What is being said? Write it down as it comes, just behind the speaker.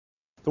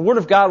The Word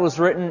of God was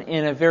written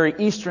in a very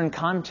Eastern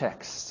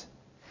context.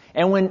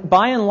 And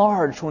by and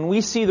large, when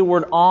we see the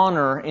word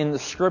honor in the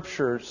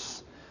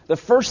Scriptures, the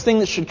first thing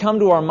that should come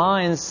to our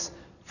minds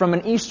from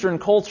an Eastern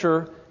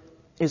culture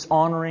is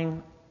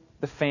honoring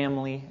the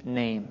family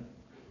name.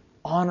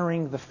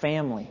 Honoring the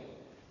family.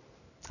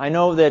 I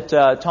know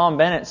that Tom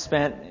Bennett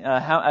spent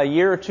a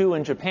year or two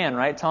in Japan,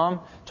 right,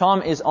 Tom?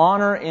 Tom, is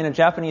honor in a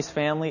Japanese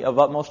family of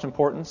utmost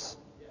importance?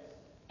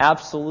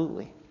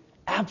 Absolutely.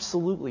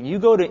 Absolutely. You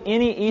go to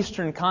any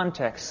Eastern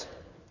context,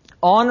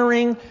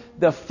 honoring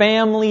the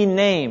family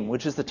name,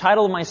 which is the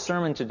title of my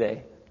sermon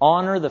today,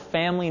 honor the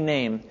family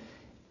name,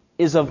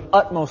 is of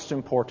utmost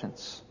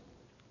importance.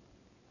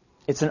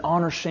 It's an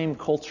honor-shame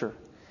culture.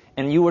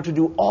 And you are to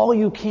do all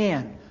you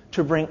can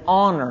to bring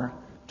honor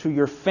to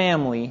your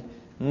family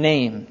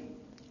name.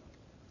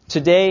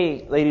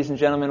 Today, ladies and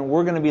gentlemen,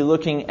 we're going to be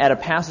looking at a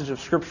passage of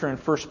Scripture in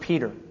 1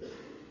 Peter,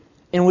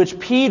 in which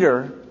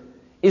Peter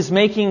is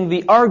making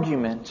the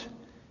argument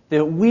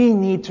that we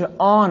need to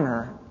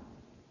honor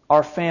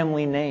our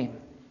family name.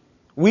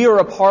 We are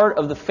a part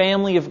of the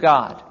family of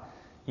God.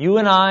 You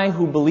and I,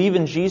 who believe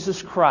in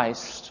Jesus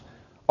Christ,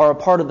 are a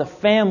part of the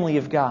family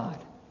of God.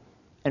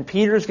 And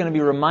Peter is going to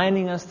be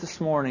reminding us this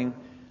morning,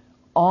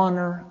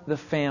 honor the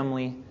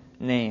family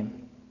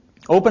name.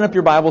 Open up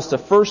your Bibles to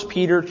 1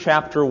 Peter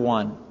chapter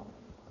 1.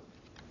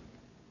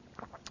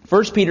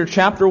 1 Peter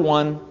chapter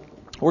 1,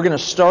 we're going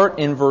to start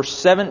in verse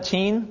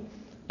 17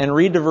 and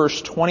read to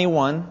verse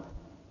 21.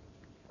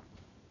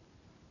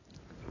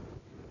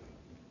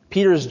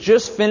 Peter has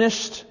just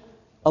finished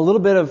a little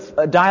bit of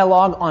a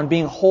dialogue on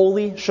being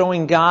holy,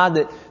 showing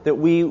God that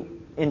we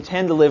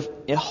intend to live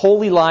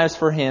holy lives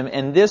for Him.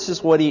 And this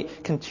is what he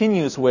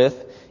continues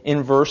with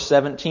in verse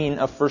 17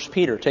 of 1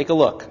 Peter. Take a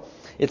look.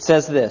 It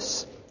says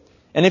this,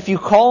 "And if you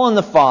call on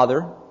the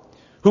Father,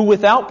 who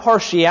without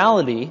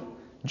partiality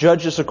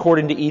judges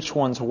according to each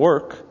one's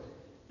work,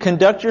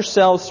 conduct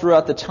yourselves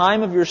throughout the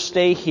time of your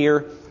stay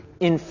here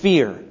in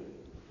fear,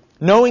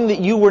 knowing that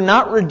you were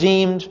not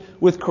redeemed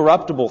with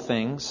corruptible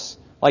things,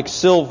 like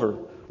silver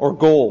or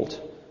gold,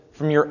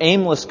 from your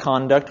aimless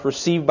conduct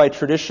received by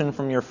tradition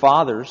from your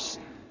fathers,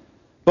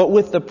 but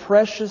with the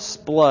precious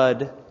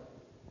blood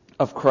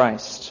of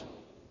Christ,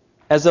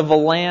 as of a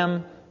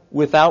lamb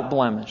without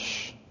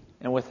blemish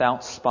and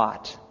without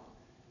spot.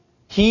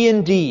 He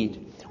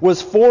indeed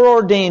was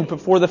foreordained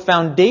before the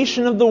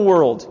foundation of the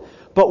world,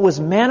 but was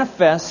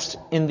manifest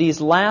in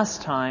these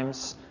last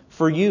times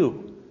for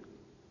you,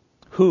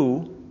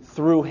 who,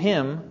 through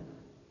Him,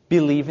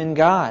 believe in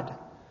God,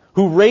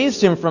 who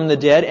raised Him from the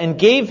dead and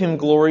gave Him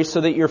glory,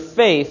 so that your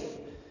faith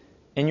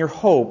and your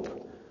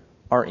hope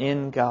are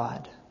in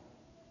God."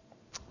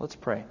 Let's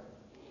pray.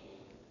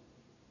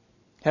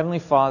 Heavenly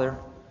Father,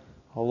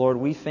 oh Lord,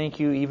 we thank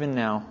You even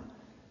now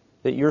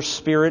that Your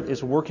Spirit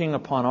is working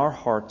upon our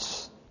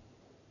hearts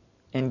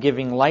and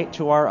giving light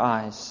to our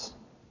eyes,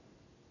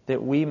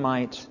 that we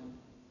might,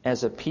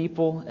 as a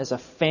people, as a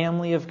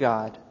family of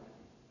God,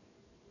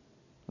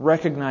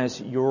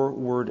 recognize Your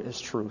Word as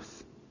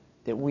truth,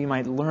 that we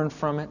might learn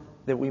from it,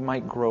 that we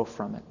might grow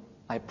from it.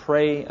 I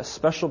pray a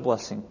special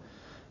blessing,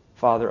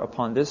 Father,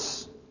 upon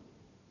this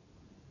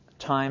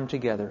time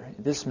together,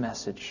 this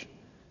message,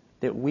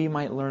 that we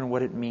might learn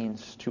what it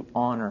means to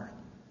honor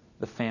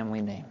the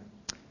family name.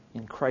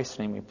 In Christ's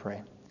name we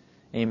pray.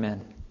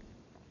 Amen.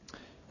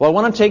 Well, I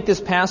want to take this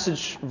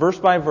passage verse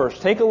by verse.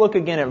 Take a look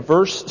again at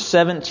verse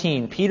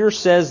 17. Peter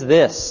says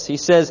this. He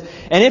says,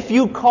 "And if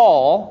you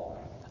call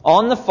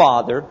on the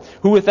Father,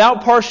 who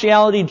without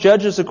partiality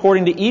judges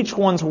according to each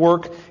one's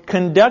work,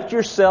 conduct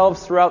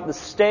yourselves throughout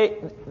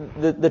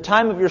the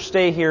time of your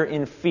stay here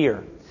in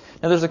fear."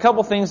 Now, there's a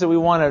couple things that we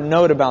want to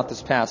note about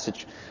this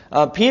passage.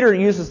 Peter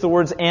uses the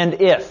words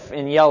 "and if"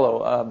 in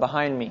yellow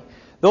behind me.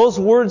 Those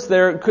words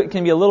there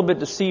can be a little bit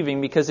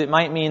deceiving, because it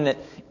might mean that,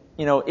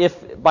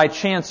 if by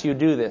chance you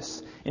do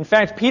this. In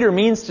fact, Peter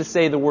means to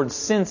say the word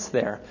 "since"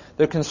 there.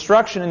 The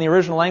construction in the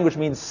original language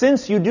means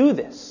 "since you do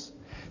this."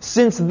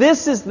 Since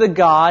this is the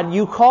God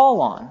you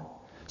call on.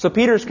 So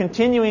Peter's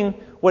continuing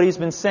what he's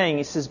been saying.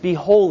 He says, be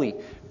holy.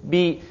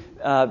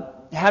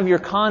 Have your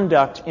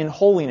conduct in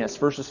holiness,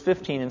 verses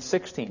 15 and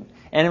 16.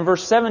 And in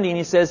verse 17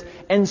 he says,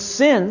 and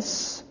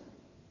since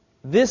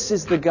this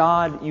is the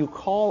God you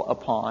call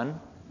upon, and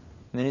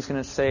then he's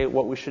going to say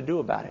what we should do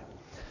about it.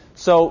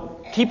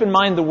 So keep in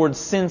mind the word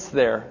 "since"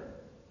 there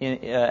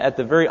at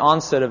the very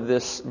onset of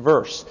this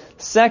verse.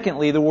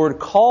 Secondly, the word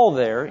 "call"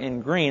 there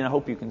in green, I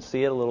hope you can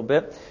see it a little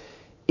bit,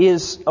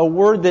 is a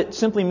word that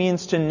simply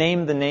means to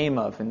name the name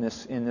of in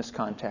this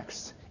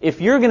context. If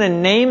you're going to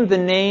name the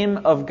name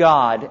of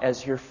God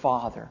as your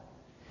Father,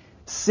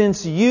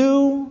 since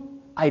you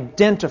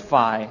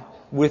identify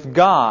with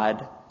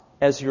God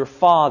as your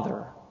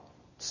Father,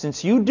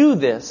 since you do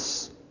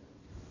this,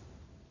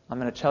 I'm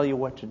going to tell you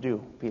what to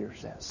do, Peter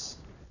says.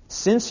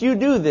 Since you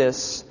do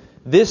this,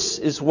 this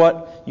is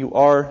what you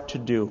are to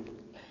do.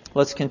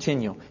 Let's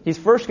continue. He's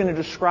first going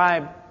to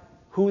describe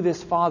who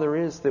this Father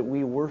is that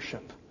we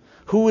worship.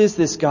 Who is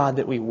this God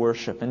that we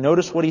worship? And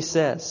notice what he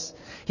says.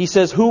 He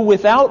says, who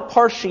without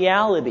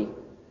partiality,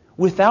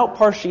 without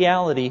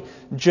partiality,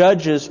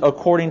 judges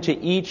according to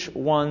each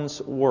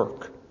one's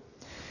work.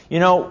 You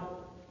know,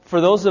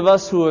 for those of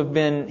us who have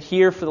been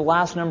here for the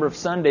last number of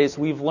Sundays,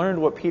 we've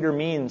learned what Peter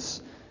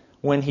means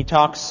when he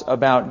talks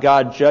about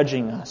God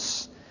judging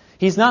us.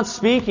 He's not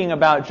speaking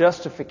about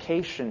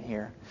justification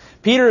here.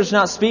 Peter is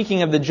not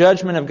speaking of the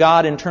judgment of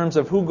God in terms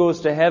of who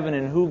goes to heaven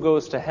and who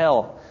goes to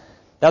hell.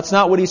 That's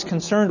not what he's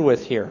concerned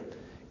with here.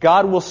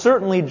 God will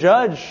certainly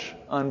judge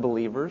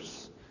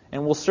unbelievers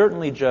and will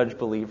certainly judge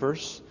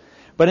believers.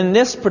 But in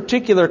this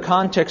particular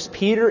context,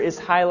 Peter is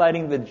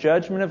highlighting the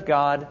judgment of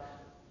God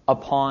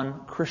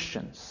upon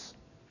Christians.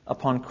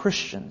 Upon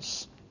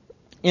Christians.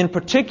 In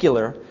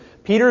particular,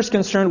 Peter is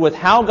concerned with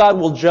how God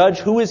will judge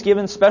who is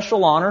given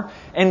special honor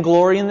and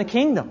glory in the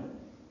kingdom.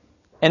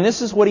 And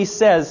this is what he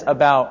says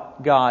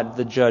about God,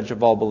 the judge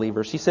of all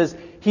believers. He says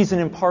He's an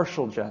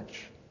impartial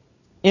judge.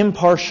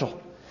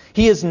 Impartial.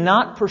 He is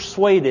not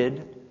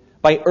persuaded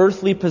by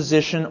earthly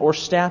position or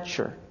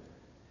stature.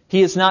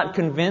 He is not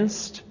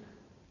convinced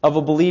of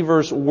a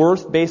believer's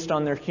worth based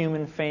on their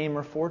human fame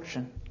or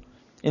fortune.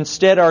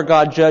 Instead, our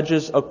God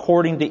judges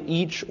according to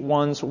each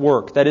one's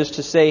work. That is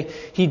to say,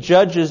 He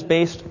judges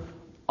based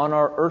on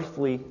our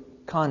earthly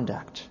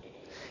conduct.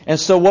 And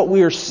so what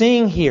we are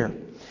seeing here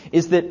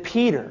is that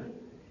Peter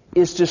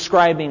is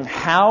describing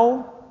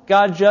how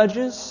God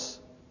judges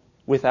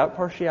without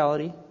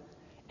partiality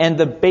and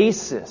the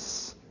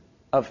basis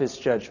of His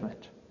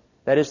judgment.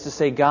 That is to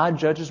say, God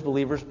judges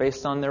believers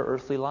based on their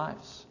earthly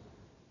lives,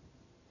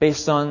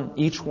 based on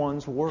each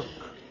one's work.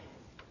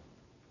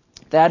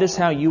 That is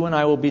how you and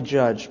I will be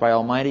judged by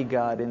Almighty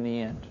God in the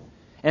end.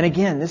 And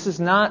again, this is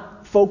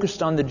not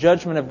focused on the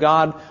judgment of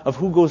God of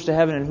who goes to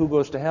heaven and who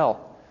goes to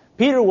hell.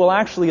 Peter will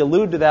actually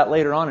allude to that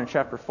later on in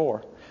chapter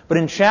 4. But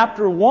in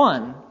chapter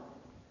 1,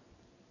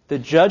 the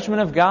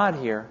judgment of God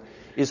here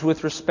is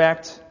with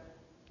respect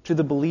to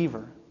the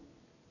believer.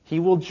 He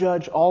will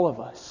judge all of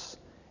us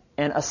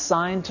and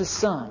assign to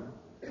some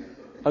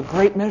a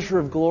great measure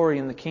of glory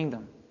in the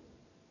kingdom,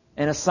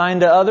 and assign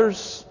to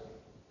others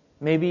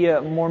maybe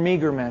a more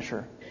meager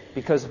measure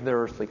because of their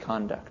earthly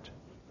conduct.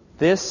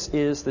 This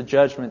is the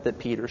judgment that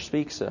Peter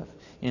speaks of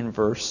in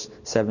verse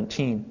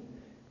 17.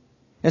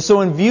 And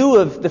so in view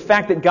of the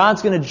fact that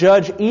God's going to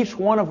judge each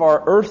one of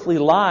our earthly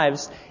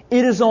lives,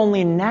 it is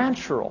only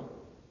natural.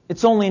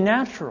 It's only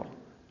natural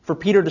for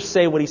Peter to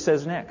say what he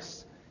says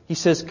next. He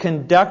says,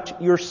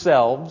 conduct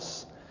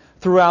yourselves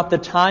throughout the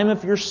time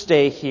of your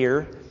stay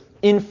here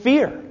in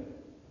fear.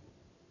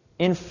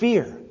 In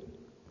fear.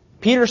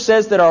 Peter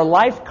says that our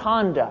life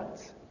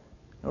conduct,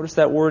 notice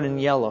that word in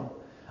yellow,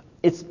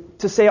 it's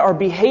to say our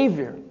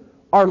behavior,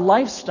 our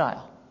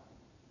lifestyle,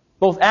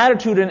 both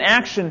attitude and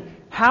action,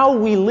 how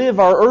we live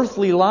our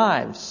earthly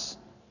lives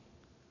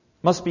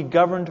must be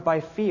governed by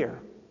fear.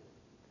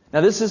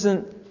 Now this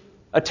isn't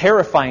a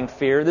terrifying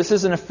fear. This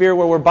isn't a fear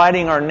where we're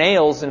biting our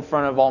nails in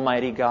front of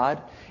Almighty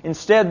God.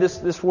 Instead,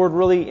 this word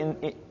really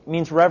it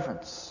means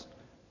reverence.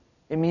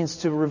 It means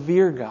to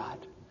revere God,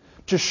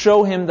 to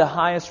show Him the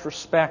highest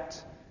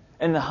respect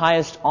and the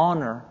highest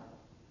honor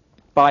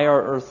by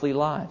our earthly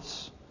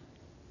lives.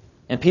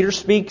 And Peter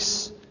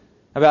speaks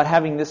about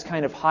having this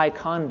kind of high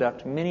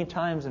conduct many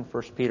times in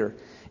 1 Peter.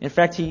 In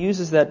fact, he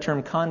uses that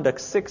term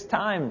conduct 6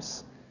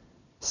 times.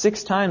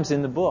 6 times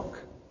in the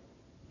book.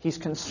 He's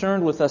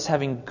concerned with us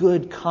having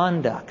good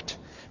conduct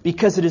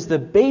because it is the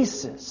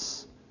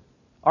basis,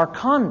 our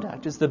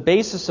conduct is the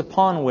basis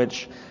upon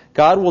which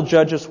God will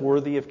judge us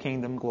worthy of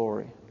kingdom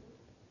glory.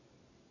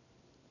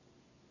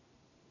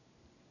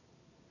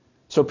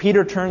 So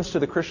Peter turns to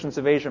the Christians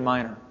of Asia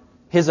Minor,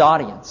 his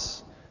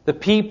audience, the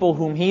people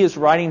whom he is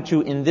writing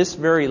to in this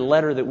very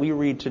letter that we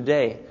read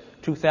today,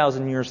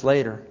 2,000 years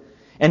later.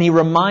 And he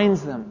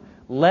reminds them,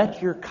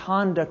 let your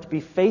conduct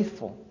be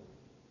faithful.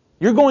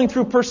 You're going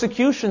through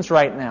persecutions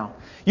right now.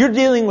 You're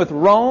dealing with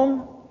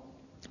Rome.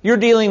 You're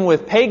dealing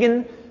with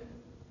pagan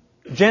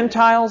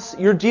Gentiles.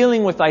 You're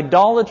dealing with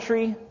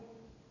idolatry.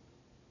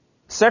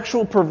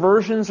 Sexual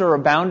perversions are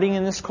abounding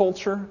in this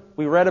culture.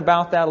 We read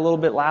about that a little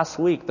bit last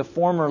week. The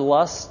former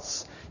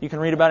lusts. You can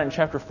read about it in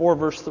chapter 4,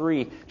 verse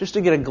 3, just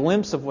to get a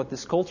glimpse of what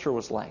this culture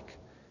was like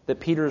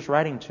that Peter is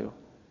writing to.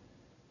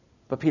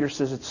 But Peter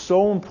says it's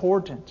so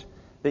important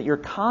that your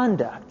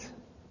conduct,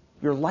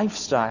 your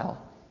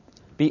lifestyle,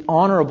 be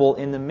honorable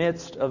in the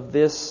midst of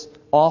this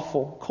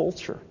awful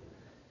culture.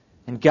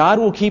 And God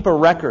will keep a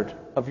record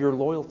of your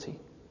loyalty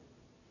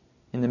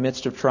in the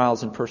midst of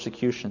trials and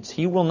persecutions.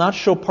 He will not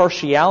show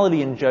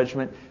partiality in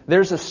judgment.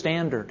 There's a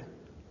standard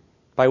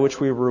by which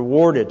we are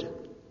rewarded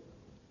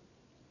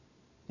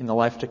in the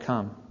life to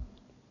come.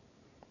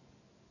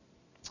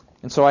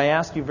 And so I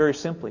ask you very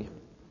simply,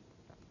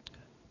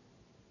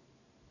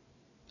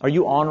 are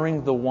you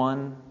honoring the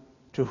one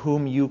to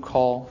whom you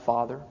call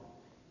Father?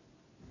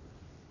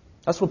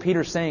 That's what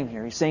Peter's saying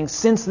here. He's saying,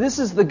 since this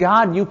is the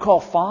God you call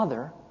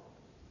Father,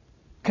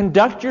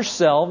 conduct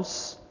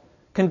yourselves,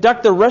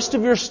 conduct the rest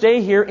of your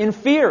stay here in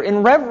fear,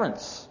 in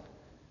reverence.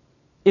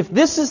 If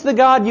this is the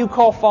God you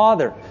call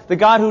Father, the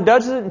God who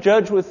doesn't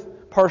judge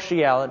with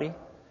partiality,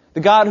 the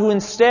God who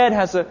instead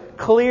has a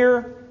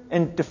clear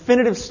and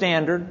definitive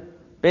standard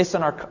based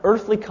on our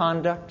earthly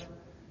conduct.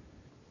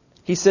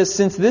 He says,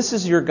 since this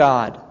is your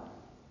God,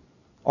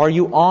 are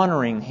you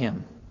honoring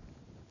Him?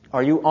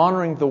 Are you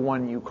honoring the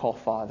one you call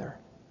Father?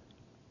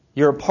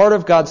 You're a part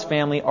of God's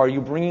family. Are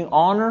you bringing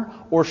honor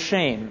or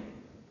shame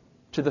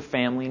to the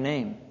family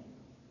name?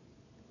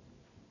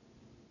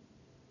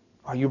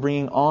 Are you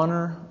bringing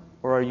honor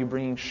or are you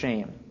bringing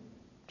shame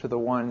to the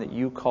one that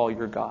you call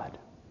your God?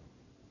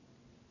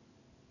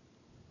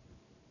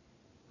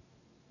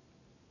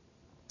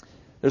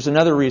 There's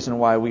another reason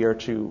why we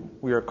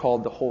are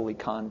called the holy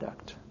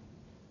conduct.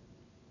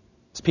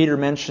 As Peter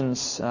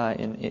mentions,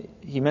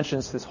 he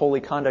mentions this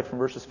holy conduct from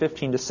verses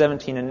 15 to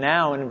 17, and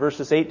now in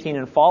verses 18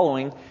 and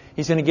following,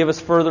 he's going to give us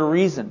further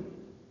reason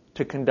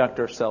to conduct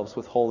ourselves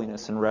with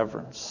holiness and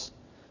reverence.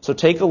 So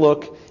take a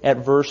look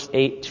at verse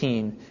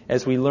 18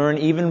 as we learn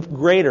even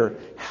greater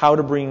how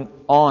to bring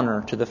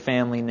honor to the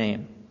family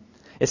name.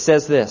 It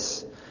says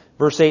this,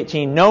 verse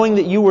 18, knowing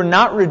that you were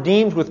not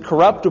redeemed with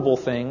corruptible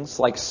things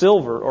like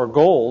silver or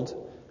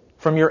gold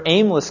from your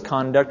aimless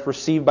conduct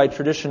received by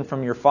tradition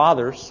from your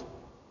fathers.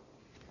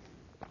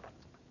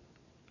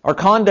 Our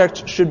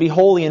conduct should be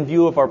holy in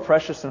view of our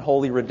precious and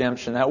holy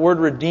redemption. That word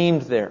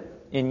redeemed there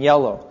in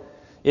yellow,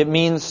 it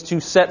means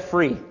to set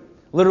free,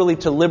 literally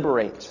to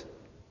liberate.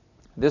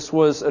 This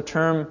was a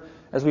term,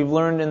 as we've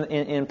learned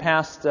in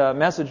past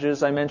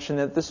messages, I mentioned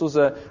that this was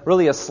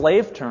really a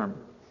slave term.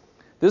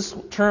 This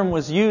term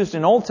was used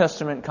in Old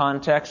Testament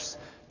contexts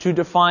to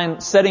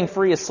define setting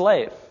free a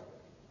slave,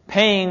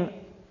 paying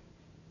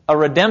a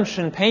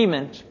redemption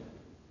payment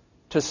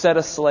to set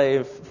a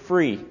slave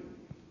free.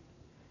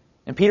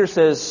 And Peter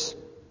says,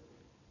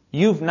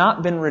 you've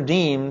not been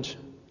redeemed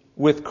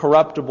with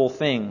corruptible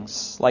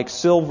things like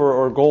silver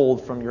or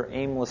gold from your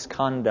aimless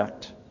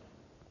conduct.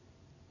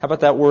 How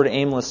about that word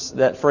aimless,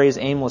 that phrase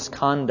aimless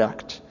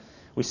conduct?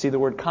 We see the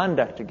word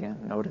conduct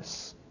again,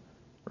 notice.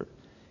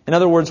 In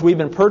other words, we've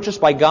been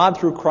purchased by God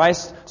through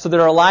Christ so that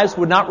our lives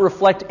would not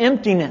reflect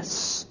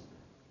emptiness.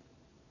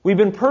 We've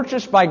been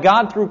purchased by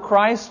God through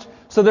Christ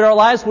so that our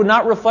lives would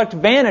not reflect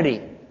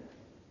vanity.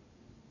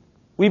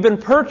 We've been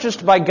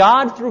purchased by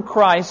God through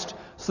Christ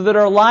so that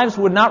our lives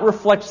would not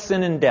reflect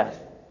sin and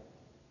death.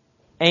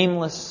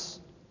 Aimless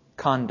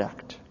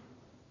conduct.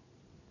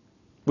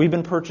 We've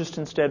been purchased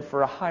instead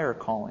for a higher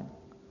calling.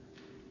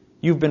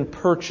 You've been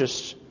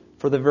purchased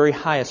for the very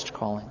highest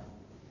calling.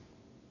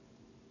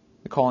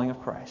 The calling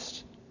of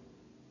Christ.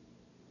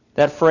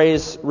 That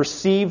phrase,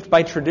 received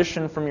by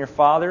tradition from your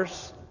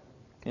fathers,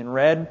 in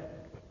red,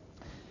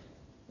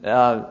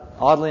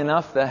 oddly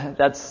enough,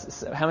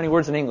 that's how many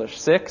words in English?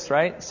 6,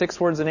 right? 6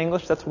 words in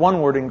English. That's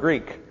 1 word in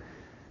Greek.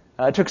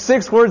 It took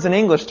 6 words in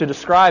English to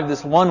describe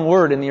this 1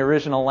 word in the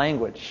original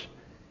language.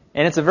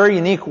 And it's a very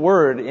unique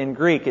word in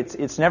Greek.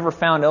 It's never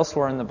found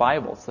elsewhere in the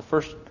Bible. It's the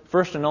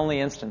first and only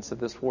instance of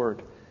this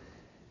word.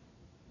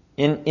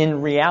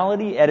 In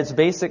reality, at its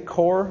basic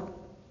core,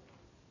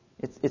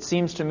 it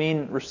seems to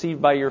mean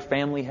received by your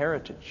family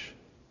heritage.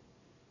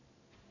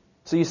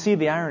 So you see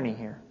the irony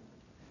here.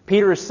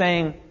 Peter is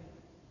saying,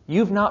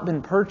 you've not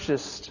been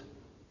purchased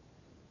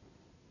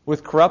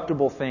with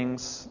corruptible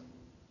things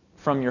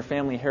from your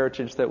family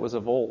heritage that was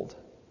of old.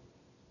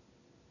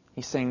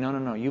 He's saying,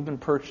 no. You've been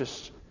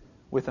purchased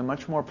with a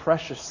much more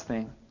precious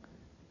thing,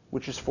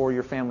 which is for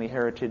your family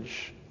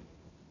heritage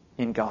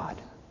in God.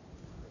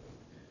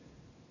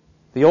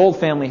 The old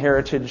family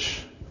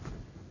heritage,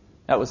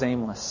 that was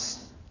aimless.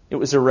 It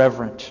was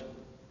irreverent.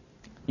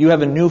 You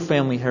have a new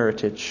family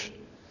heritage.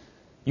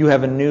 You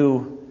have a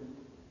new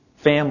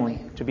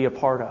family to be a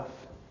part of.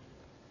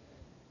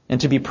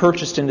 And to be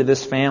purchased into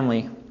this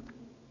family,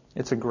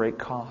 it's a great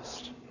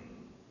cost.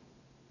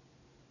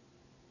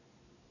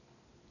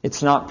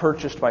 It's not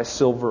purchased by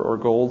silver or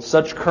gold.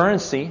 Such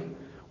currency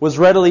was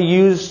readily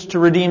used to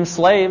redeem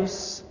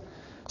slaves.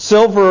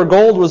 Silver or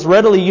gold was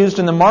readily used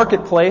in the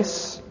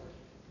marketplace.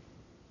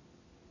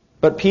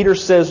 But Peter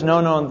says,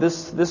 no,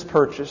 this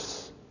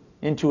purchase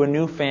into a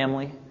new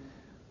family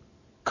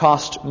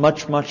cost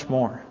much, much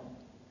more.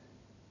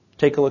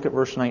 Take a look at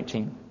verse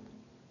 19.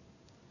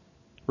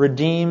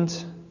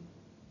 Redeemed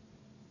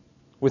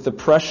with the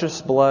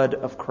precious blood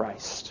of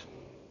Christ,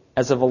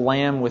 as of a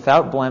lamb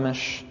without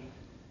blemish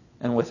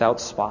and without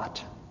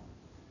spot.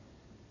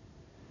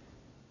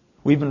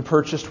 We've been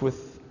purchased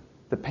with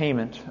the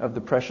payment of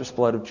the precious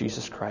blood of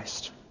Jesus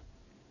Christ.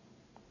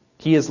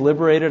 He has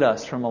liberated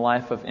us from a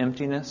life of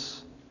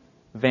emptiness,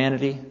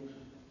 vanity,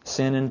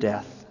 sin, and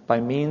death by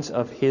means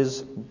of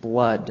His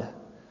blood.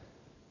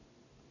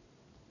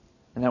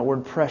 And that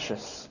word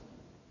precious,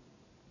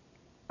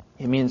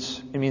 it means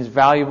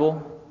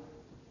valuable.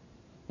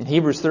 In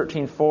Hebrews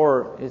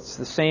 13:4, it's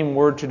the same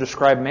word to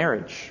describe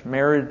marriage.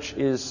 Marriage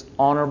is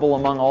honorable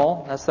among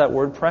all. That's that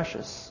word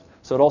precious.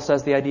 So it also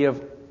has the idea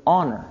of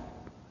honor,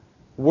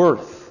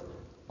 worth,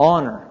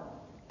 honor,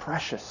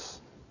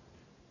 precious.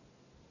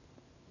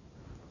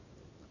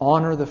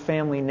 Honor the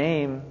family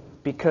name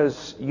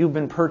because you've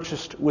been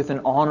purchased with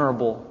an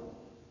honorable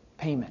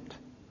payment.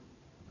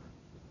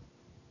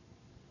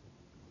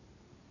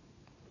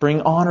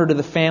 Bring honor to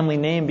the family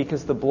name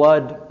because the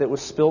blood that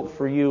was spilt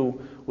for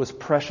you was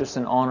precious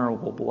and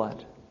honorable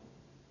blood.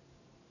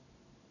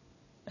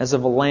 As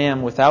of a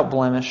lamb without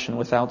blemish and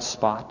without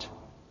spot.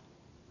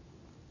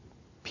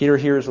 Peter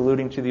here is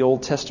alluding to the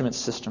Old Testament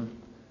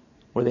system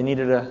where they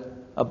needed a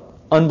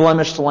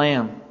unblemished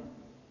lamb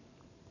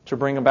to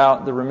bring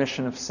about the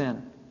remission of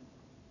sin.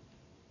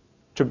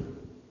 To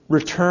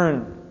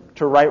return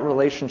to right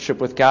relationship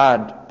with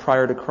God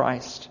prior to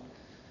Christ.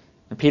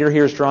 And Peter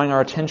here is drawing our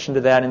attention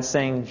to that and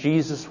saying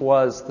Jesus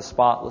was the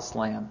spotless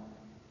lamb,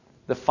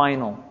 the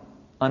final,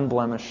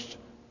 unblemished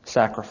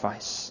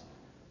sacrifice,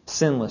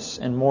 sinless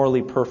and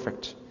morally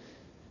perfect.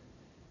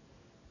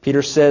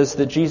 Peter says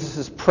that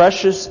Jesus'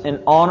 precious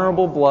and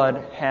honorable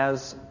blood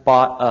has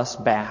bought us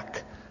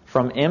back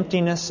from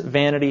emptiness,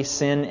 vanity,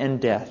 sin,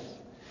 and death.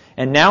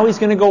 And now he's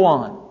going to go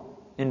on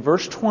in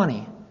verse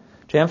 20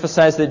 to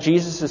emphasize that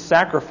Jesus'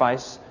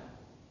 sacrifice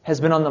has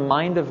been on the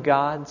mind of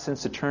God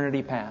since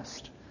eternity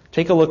past.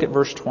 Take a look at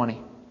verse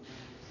 20.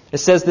 It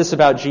says this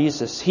about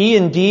Jesus. He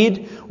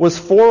indeed was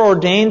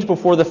foreordained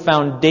before the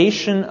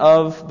foundation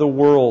of the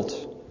world.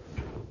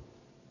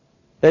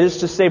 That is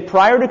to say,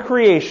 prior to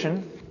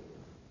creation,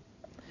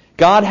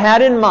 God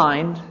had in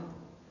mind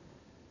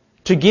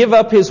to give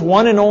up His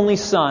one and only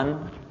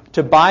Son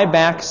to buy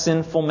back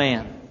sinful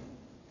man.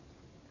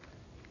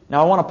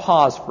 Now I want to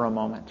pause for a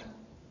moment.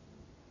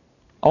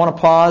 I want to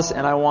pause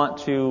and I want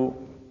to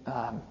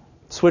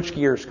switch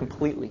gears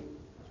completely.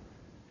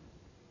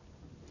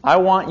 I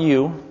want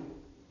you,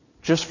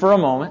 just for a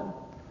moment,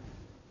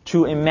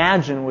 to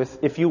imagine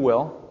with, if you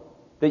will,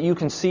 that you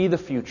can see the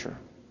future.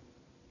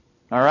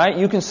 All right?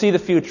 You can see the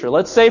future.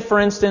 Let's say, for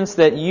instance,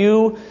 that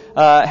you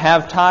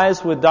have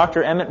ties with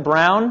Dr. Emmett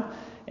Brown,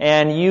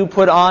 and you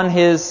put on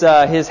his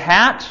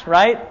hat,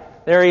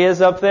 right? There he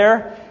is up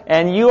there.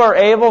 And you are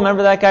able,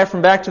 remember that guy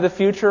from Back to the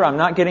Future? I'm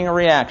not getting a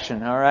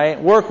reaction, all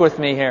right? Work with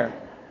me here.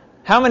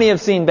 How many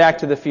have seen Back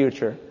to the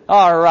Future?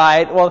 All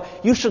right. Well,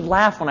 you should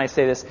laugh when I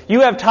say this.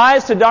 You have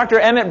ties to Dr.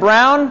 Emmett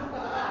Brown?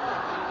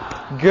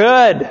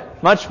 Good.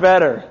 Much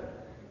better.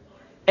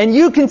 And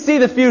you can see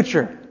the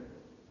future.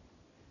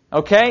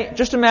 Okay?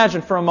 Just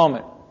imagine for a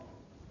moment.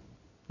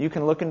 You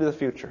can look into the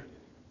future.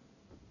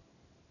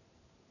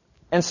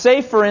 And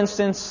say, for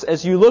instance,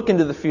 as you look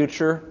into the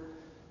future,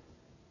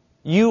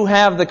 you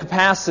have the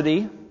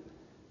capacity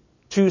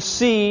to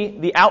see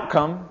the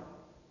outcome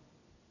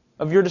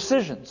of your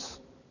decisions.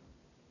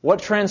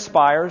 What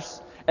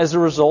transpires as a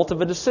result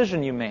of a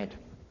decision you made.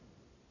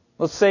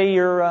 Let's say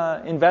you're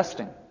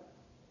investing.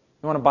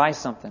 You want to buy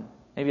something,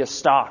 maybe a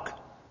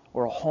stock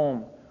or a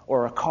home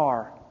or a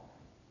car.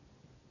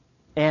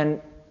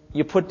 And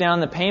you put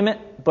down the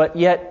payment, but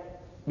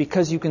yet,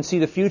 because you can see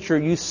the future,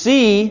 you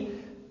see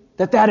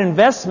that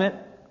investment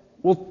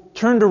will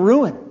turn to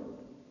ruin.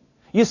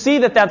 You see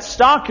that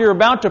stock you're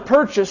about to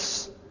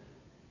purchase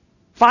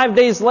 5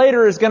 days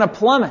later is going to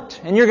plummet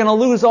and you're going to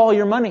lose all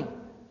your money.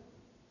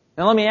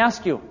 Now let me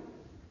ask you,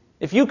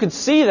 if you could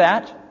see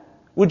that,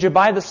 would you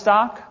buy the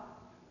stock?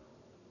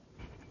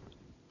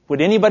 Would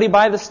anybody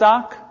buy the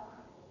stock?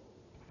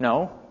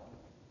 No.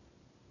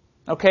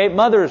 Okay,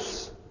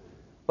 mothers,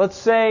 let's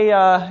say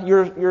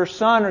your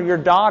son or your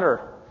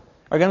daughter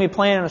are going to be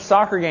playing in a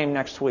soccer game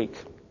next week.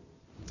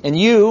 And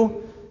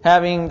you,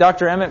 having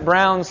Dr. Emmett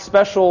Brown's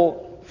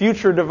special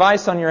future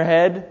device on your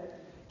head,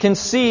 can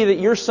see that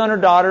your son or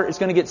daughter is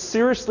going to get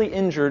seriously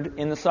injured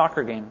in the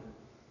soccer game.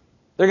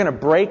 They're going to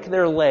break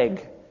their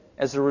leg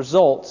as a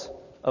result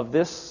of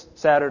this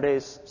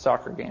Saturday's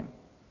soccer game.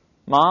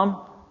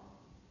 Mom,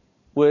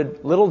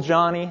 would little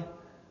Johnny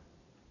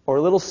or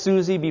little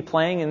Susie be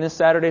playing in this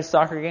Saturday's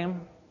soccer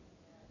game?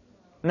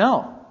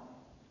 No.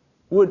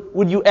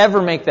 Would you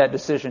ever make that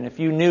decision if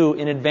you knew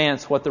in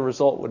advance what the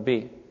result would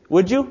be?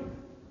 Would you?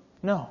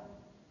 No.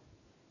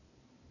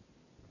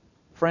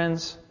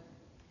 Friends,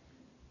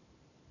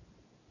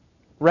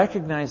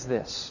 recognize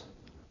this.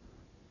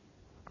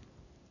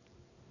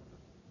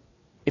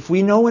 If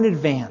we know in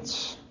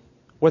advance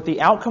what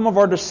the outcome of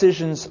our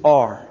decisions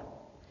are,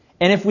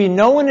 and if we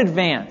know in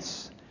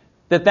advance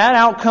that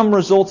outcome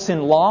results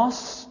in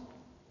loss,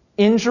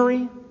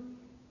 injury,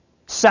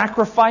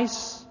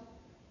 sacrifice,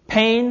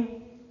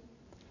 pain,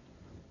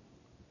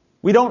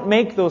 we don't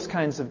make those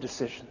kinds of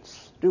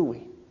decisions, do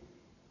we?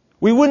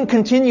 We wouldn't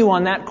continue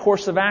on that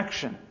course of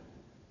action,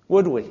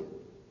 would we?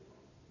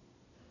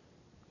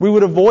 We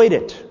would avoid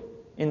it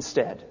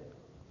instead.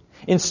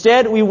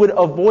 Instead, we would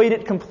avoid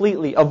it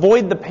completely.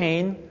 Avoid the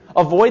pain,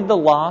 avoid the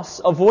loss,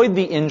 avoid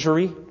the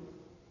injury.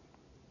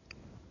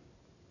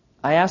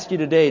 I ask you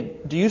today,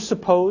 do you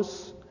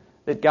suppose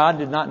that God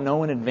did not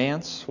know in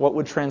advance what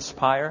would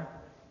transpire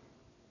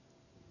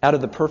out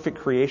of the perfect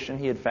creation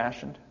He had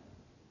fashioned?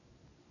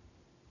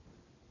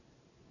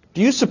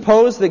 Do you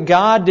suppose that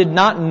God did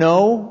not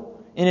know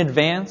in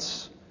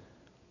advance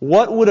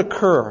what would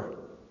occur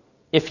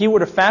if He were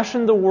to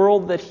fashion the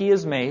world that He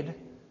has made?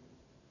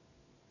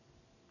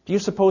 Do you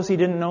suppose He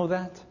didn't know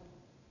that?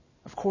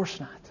 Of course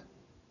not.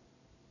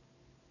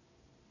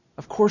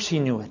 Of course He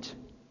knew it.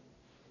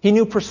 He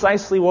knew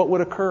precisely what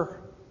would occur.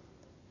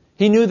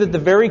 He knew that the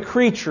very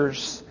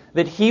creatures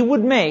that He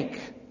would make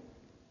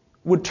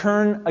would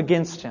turn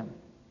against Him.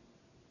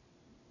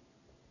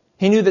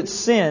 He knew that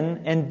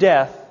sin and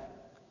death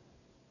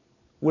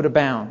would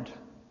abound.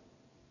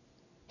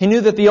 He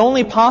knew that the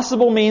only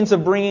possible means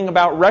of bringing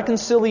about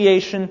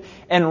reconciliation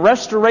and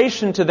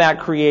restoration to that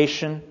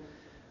creation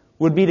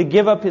would be to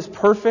give up His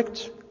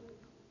perfect,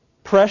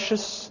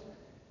 precious,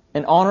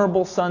 and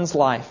honorable Son's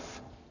life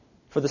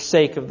for the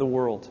sake of the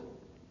world.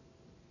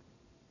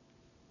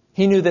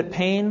 He knew that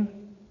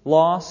pain,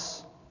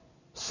 loss,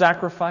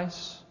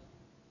 sacrifice,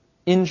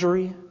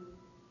 injury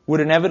would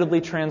inevitably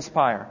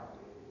transpire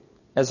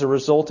as a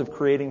result of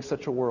creating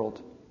such a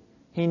world.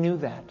 He knew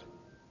that.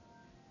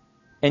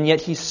 And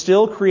yet He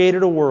still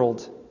created a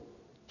world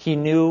He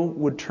knew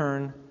would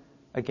turn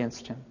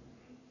against Him.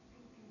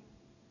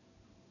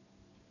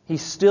 He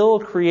still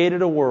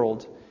created a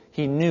world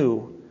He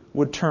knew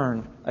would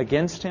turn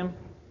against Him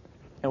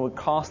and would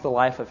cost the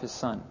life of His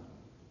Son.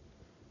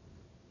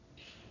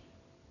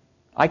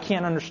 I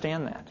can't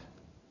understand that.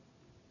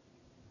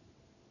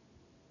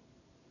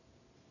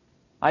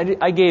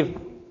 I gave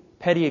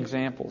petty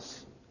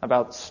examples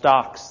about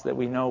stocks that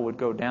we know would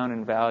go down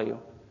in value,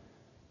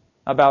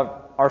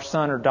 about our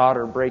son or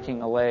daughter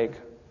breaking a leg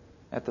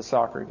at the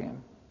soccer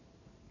game.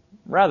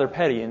 Rather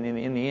petty in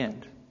the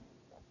end.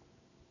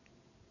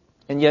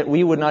 And yet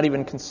we would not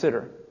even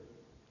consider,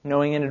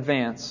 knowing in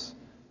advance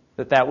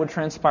that that would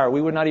transpire,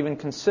 we would not even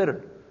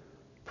consider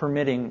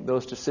permitting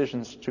those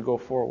decisions to go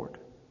forward.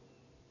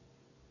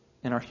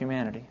 In our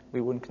humanity, we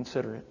wouldn't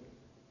consider it.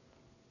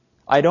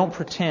 I don't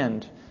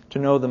pretend to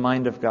know the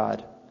mind of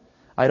God.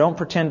 I don't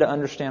pretend to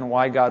understand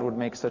why God would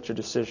make such a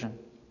decision.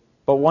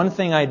 But one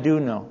thing I do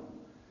know,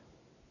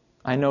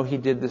 I know He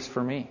did this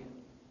for me.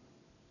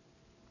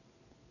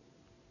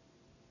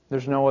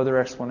 There's no other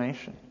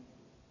explanation.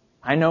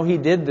 I know He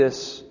did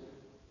this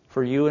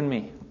for you and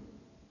me,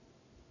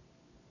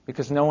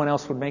 because no one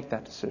else would make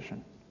that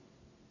decision.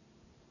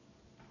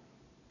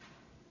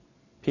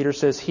 Peter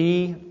says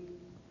He,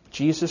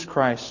 Jesus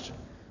Christ,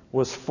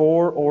 was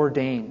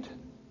foreordained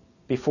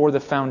before the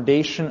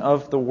foundation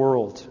of the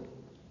world.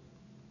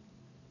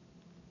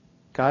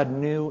 God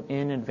knew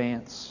in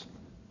advance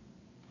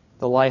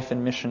the life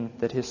and mission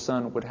that His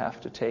Son would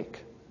have to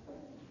take.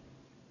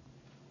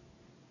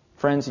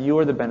 Friends, you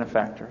are the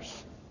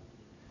benefactors.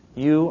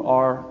 You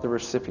are the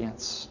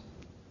recipients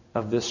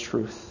of this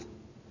truth.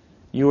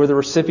 You are the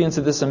recipients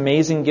of this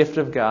amazing gift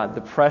of God,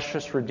 the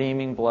precious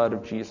redeeming blood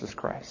of Jesus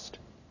Christ.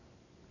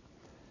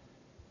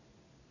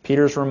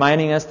 Peter is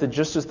reminding us that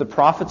just as the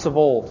prophets of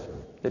old,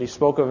 that he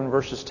spoke of in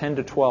verses 10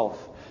 to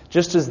 12,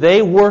 just as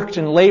they worked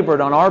and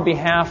labored on our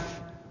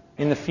behalf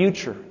in the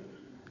future,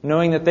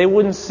 knowing that they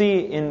wouldn't see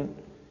in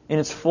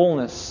its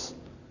fullness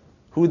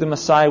who the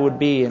Messiah would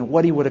be and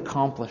what He would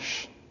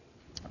accomplish.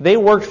 They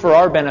worked for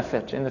our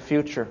benefit in the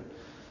future.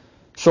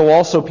 So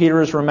also Peter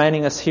is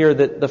reminding us here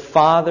that the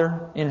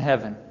Father in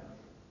heaven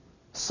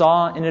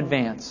saw in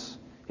advance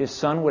His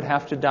Son would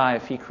have to die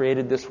if He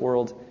created this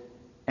world,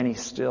 and He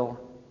still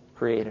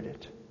created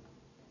it.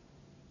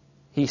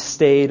 He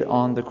stayed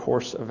on the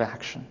course of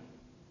action.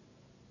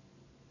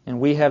 And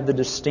we have the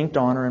distinct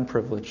honor and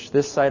privilege,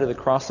 this side of the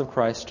cross of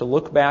Christ, to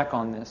look back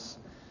on this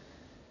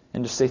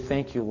and to say,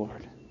 thank you,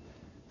 Lord.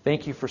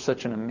 Thank you for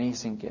such an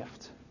amazing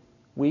gift.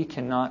 We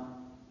cannot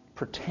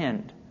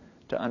pretend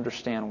to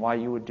understand why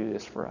you would do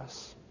this for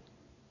us.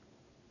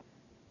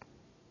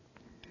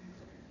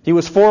 He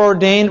was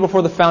foreordained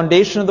before the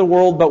foundation of the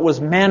world, but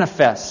was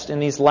manifest in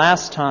these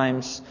last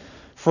times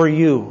for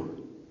you,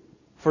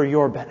 for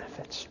your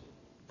benefit.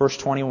 Verse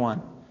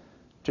 21,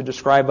 to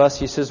describe us,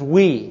 he says,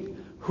 we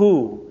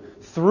who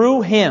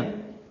through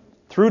Him,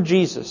 through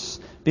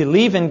Jesus,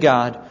 believe in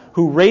God,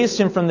 who raised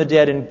Him from the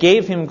dead and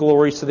gave Him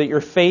glory, so that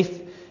your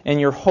faith and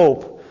your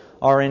hope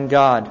are in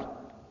God.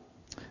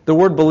 The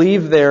word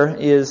believe there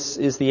is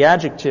the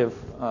adjective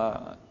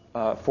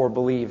for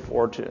believe,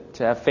 or to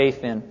have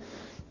faith in.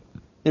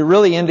 It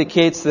really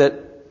indicates that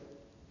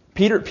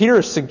Peter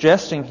is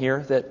suggesting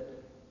here that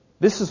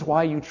this is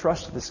why you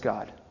trust this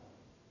God.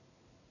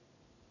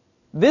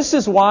 This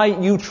is why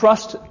you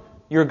trust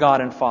your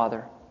God and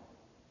Father.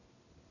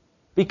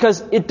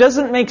 Because it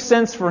doesn't make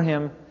sense for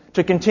Him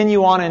to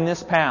continue on in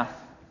this path.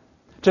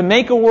 To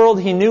make a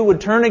world He knew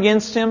would turn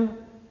against Him,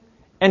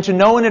 and to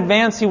know in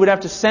advance He would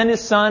have to send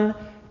His Son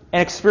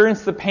and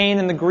experience the pain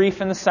and the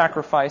grief and the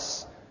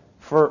sacrifice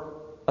for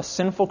a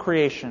sinful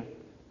creation.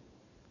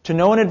 To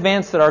know in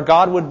advance that our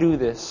God would do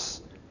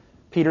this,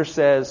 Peter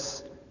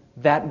says,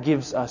 that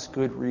gives us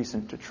good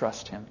reason to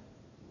trust Him.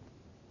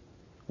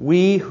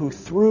 We who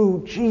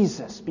through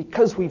Jesus,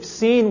 because we've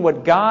seen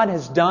what God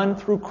has done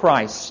through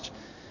Christ,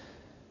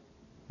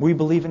 we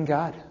believe in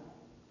God.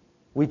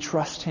 We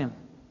trust Him.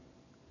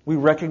 We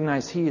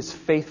recognize He is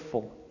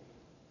faithful.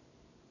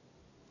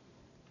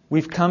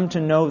 We've come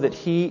to know that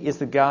He is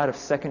the God of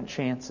second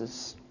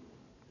chances.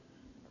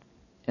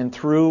 And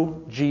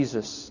through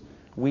Jesus,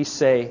 we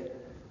say,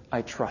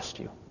 I trust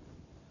you.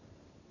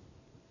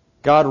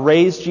 God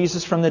raised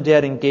Jesus from the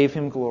dead and gave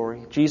Him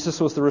glory. Jesus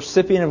was the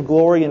recipient of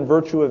glory in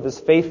virtue of His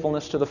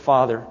faithfulness to the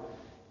Father.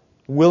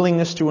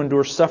 willingness to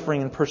endure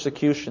suffering and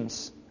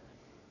persecutions.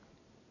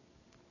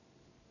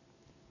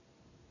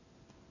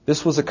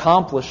 This was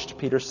accomplished,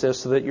 Peter says,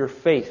 so that your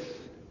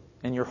faith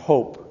and your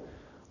hope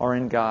are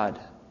in God.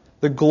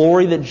 The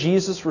glory that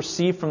Jesus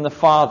received from the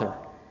Father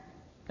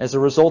as a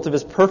result of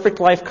His perfect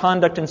life,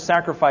 conduct, and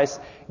sacrifice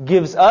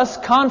gives us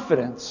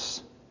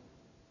confidence,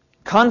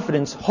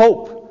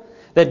 hope,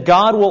 that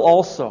God will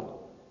also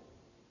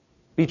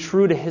be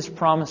true to His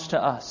promise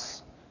to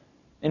us.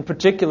 In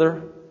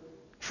particular,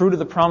 true to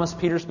the promise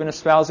Peter's been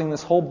espousing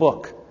this whole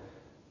book,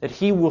 that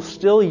He will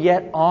still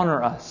yet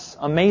honor us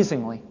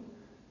amazingly,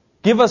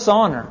 give us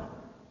honor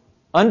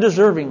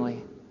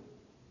undeservingly,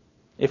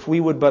 if we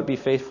would but be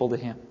faithful to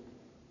Him.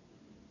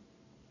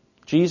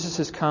 Jesus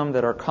has come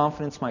that our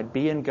confidence might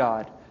be in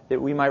God,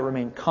 that we might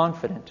remain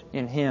confident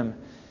in Him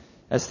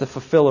as the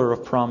fulfiller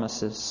of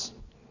promises.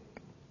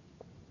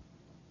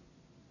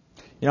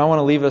 I want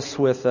to leave us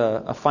with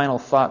a final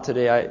thought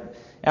today.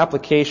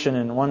 Application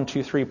in 1,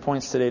 2, 3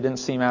 points today didn't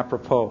seem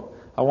apropos.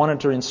 I wanted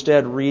to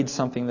instead read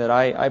something that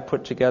I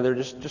put together,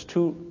 just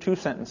two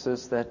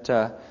sentences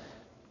that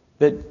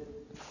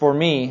for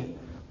me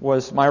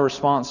was my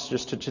response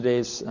just to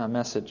today's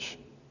message.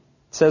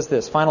 It says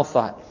this, final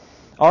thought.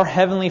 Our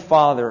Heavenly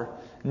Father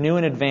knew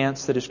in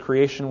advance that His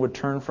creation would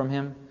turn from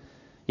Him,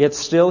 yet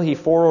still He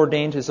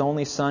foreordained His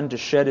only Son to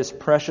shed His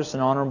precious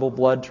and honorable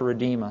blood to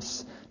redeem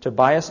us, to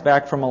buy us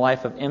back from a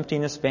life of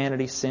emptiness,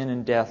 vanity, sin,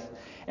 and death.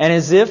 And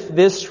as if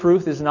this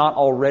truth is not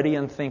already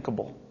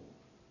unthinkable,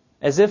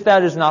 as if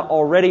that is not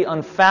already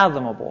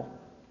unfathomable,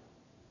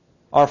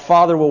 our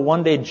Father will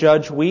one day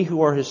judge we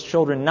who are His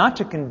children, not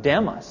to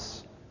condemn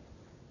us,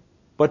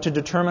 but to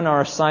determine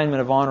our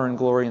assignment of honor and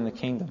glory in the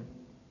kingdom.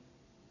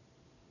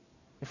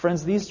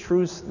 Friends, these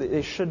truths,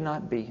 they should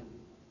not be.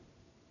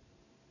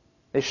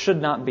 They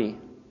should not be.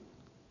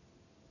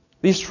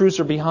 These truths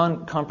are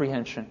beyond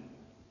comprehension.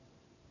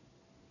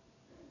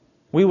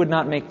 We would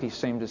not make these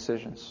same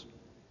decisions.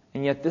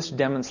 And yet this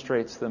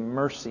demonstrates the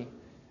mercy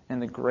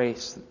and the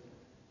grace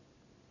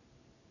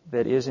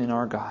that is in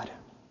our God.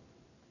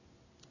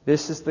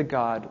 This is the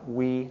God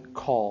we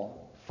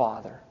call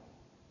Father.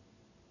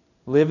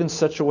 Live in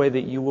such a way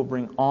that you will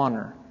bring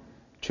honor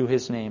to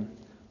His name.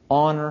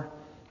 Honor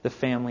the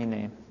family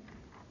name.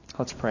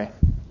 Let's pray.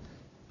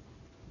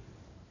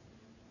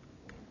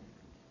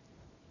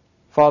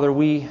 Father,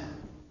 we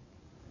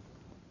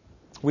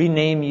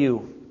name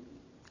You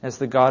as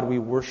the God we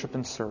worship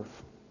and serve.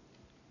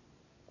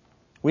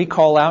 We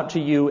call out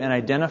to You and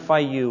identify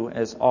You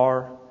as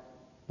our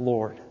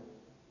Lord,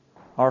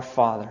 our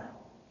Father.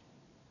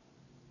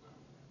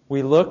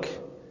 We look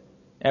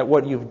at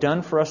what You've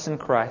done for us in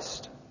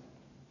Christ,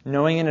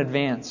 knowing in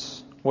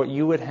advance what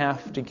You would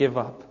have to give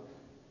up.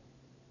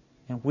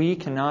 And we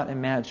cannot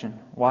imagine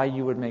why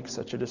You would make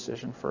such a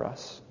decision for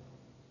us.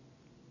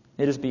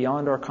 It is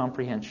beyond our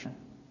comprehension.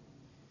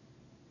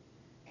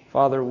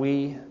 Father,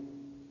 we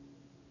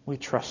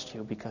trust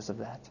You because of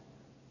that.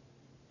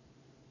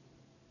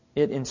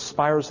 It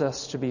inspires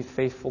us to be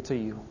faithful to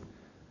You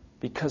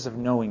because of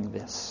knowing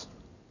this.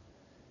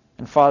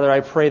 And Father,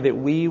 I pray that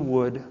we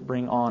would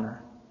bring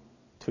honor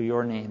to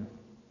Your name,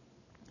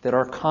 that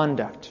our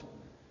conduct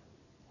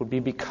would be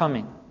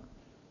becoming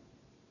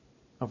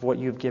of what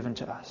You've given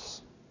to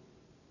us.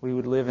 We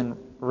would live in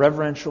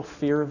reverential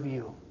fear of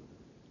You,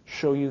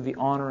 show You the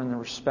honor and the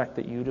respect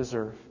that You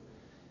deserve.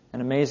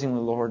 And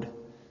amazingly, Lord,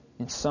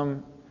 in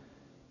some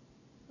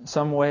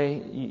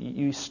way,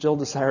 You still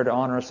desire to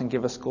honor us and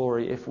give us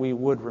glory if we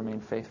would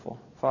remain faithful.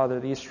 Father,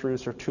 these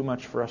truths are too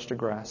much for us to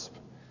grasp.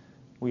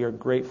 We are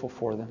grateful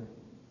for them.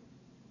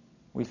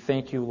 We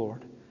thank You,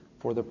 Lord,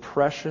 for the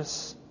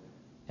precious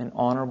and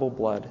honorable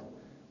blood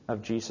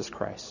of Jesus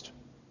Christ,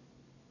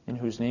 in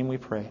whose name we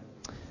pray.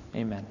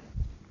 Amen.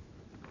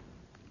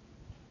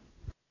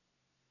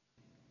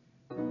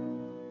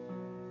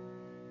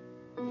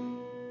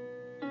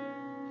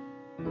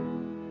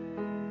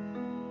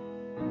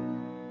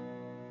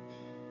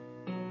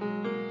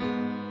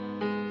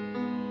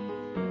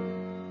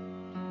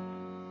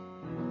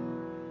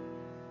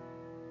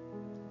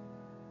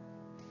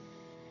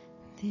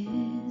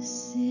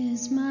 This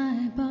is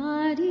my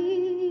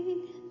body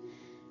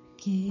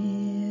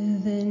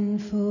given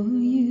for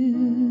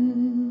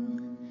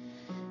You.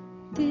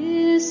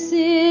 This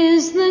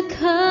is the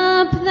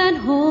cup that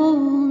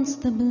holds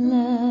the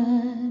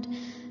blood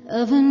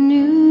of a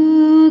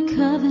new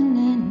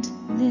covenant.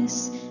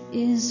 This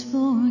is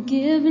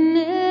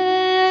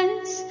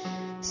forgiveness,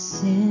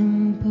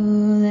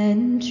 simple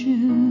and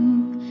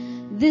true.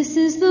 This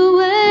is the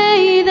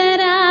way that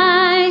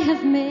I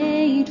have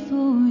made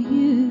for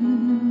You.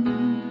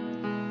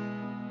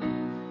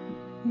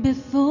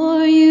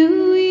 Before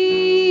you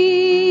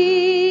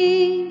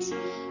eat,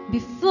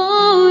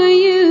 before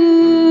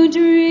you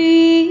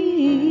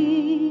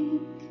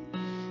drink,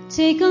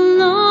 take a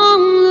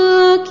long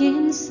look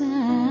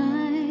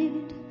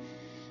inside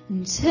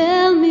and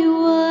tell me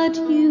what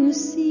you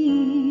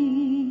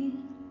see.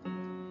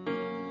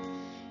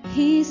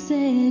 He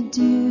said,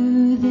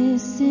 do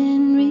this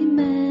in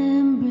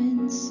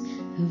remembrance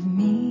of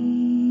Me.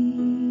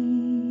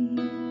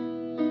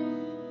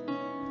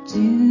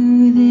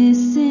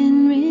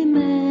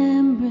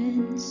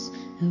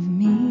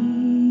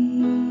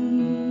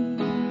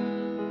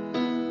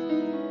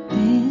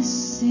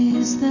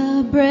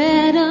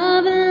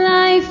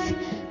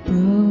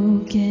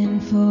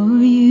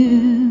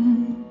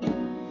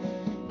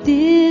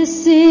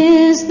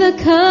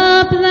 the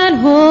cup that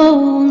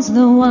holds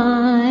the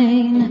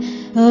wine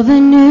of a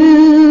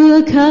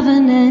new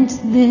covenant.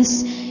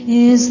 This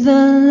is the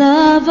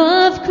love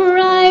of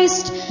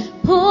Christ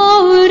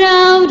poured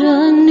out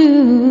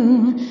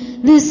anew.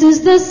 This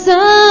is the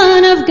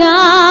Son of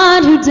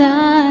God who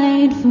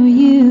died for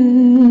you.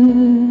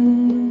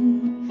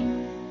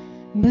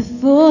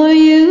 Before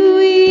you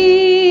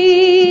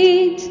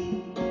eat,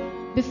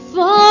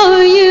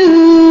 before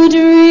you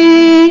drink,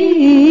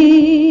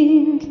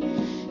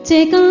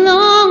 take a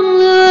long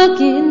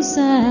look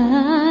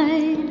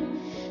inside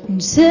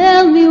and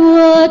tell me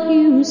what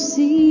you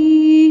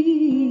see.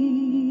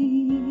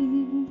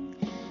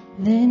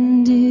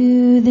 Then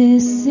do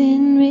this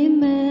in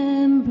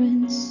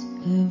remembrance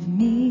of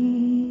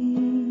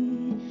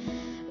me.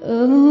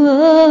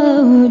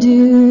 Oh,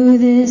 do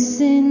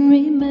this in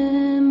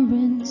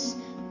remembrance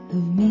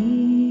of me.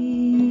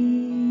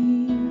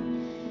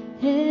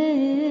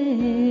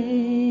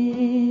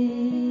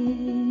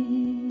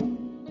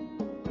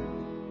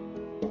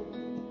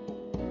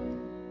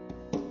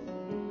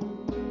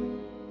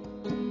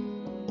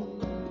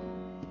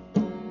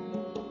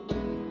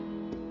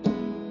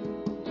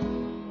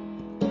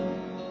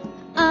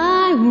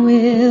 I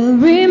will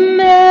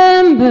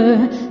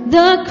remember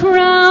the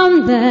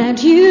crown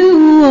that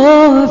you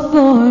wore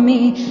for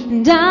me,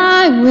 and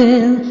I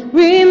will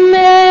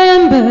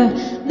remember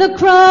the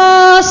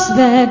cross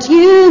that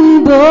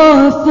you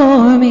bore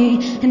for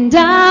me, and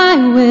I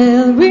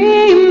will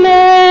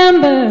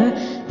remember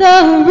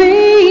the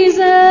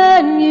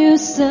reason you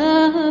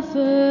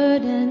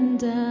suffered and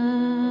died.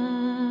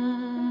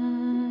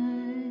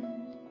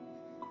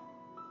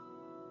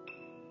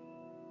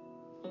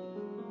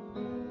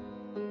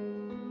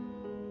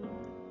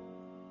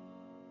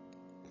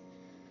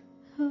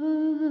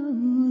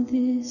 Oh,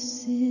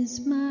 this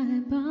is my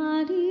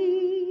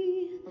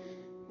body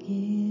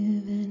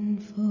given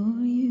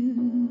for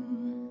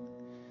you.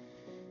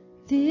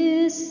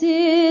 This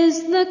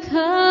is the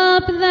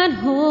cup that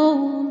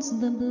holds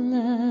the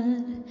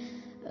blood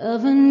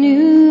of a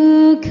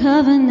new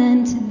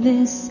covenant.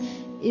 This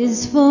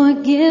is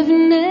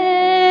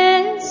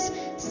forgiveness,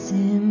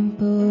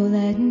 simple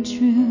and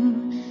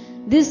true.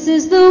 This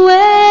is the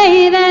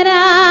way that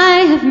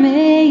I have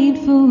made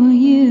for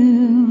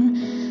you.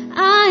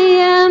 I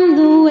am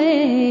the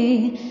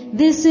way.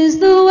 This is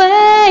the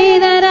way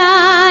that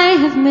I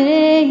have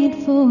made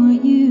for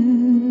you.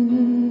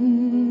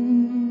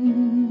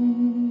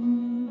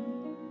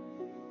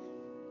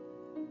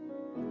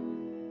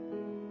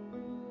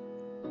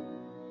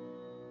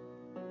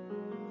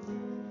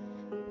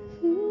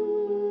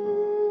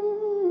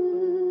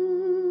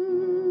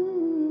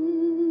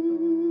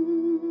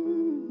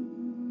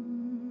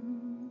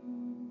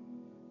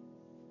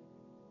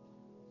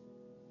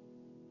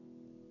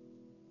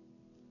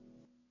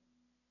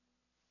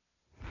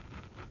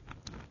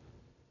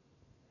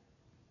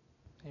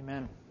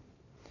 Amen.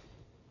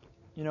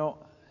 You know,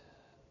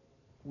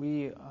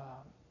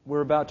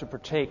 we're about to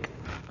partake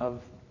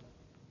of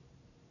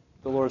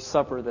the Lord's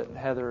Supper that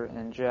Heather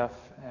and Jeff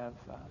have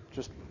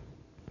just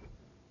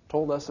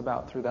told us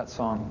about through that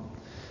song.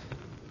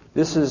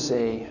 This is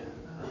a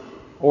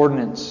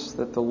ordinance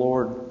that the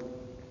Lord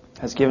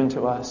has given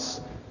to us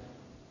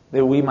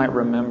that we might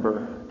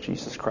remember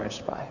Jesus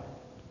Christ by.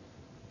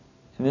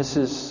 And this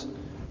is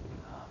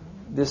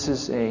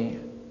a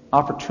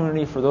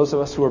opportunity for those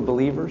of us who are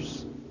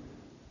believers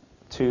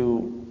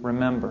to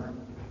remember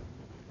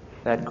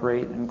that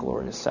great and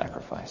glorious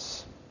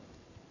sacrifice.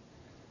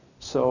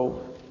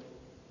 So,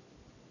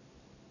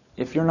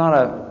 if you're not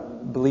a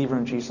believer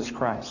in Jesus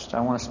Christ, I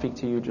want to speak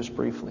to you just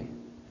briefly.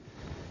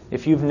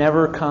 If you've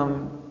never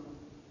come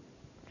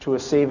to a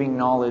saving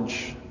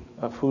knowledge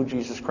of who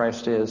Jesus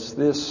Christ is,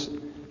 there's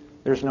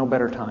no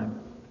better time.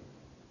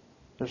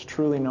 There's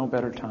truly no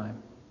better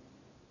time.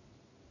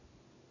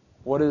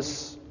 What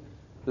does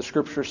the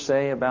Scripture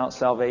say about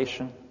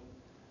salvation?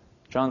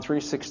 John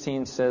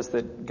 3:16 says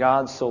that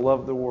God so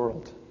loved the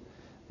world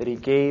that He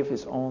gave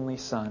His only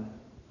Son,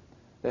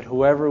 that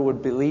whoever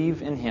would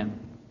believe in Him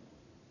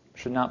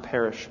should not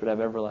perish but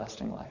have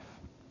everlasting life.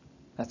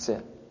 That's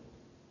it.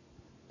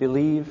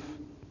 Believe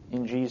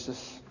in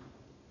Jesus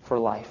for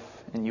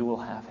life, and you will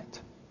have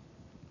it.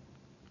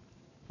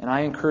 And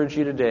I encourage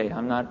you today,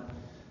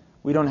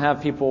 we don't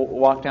have people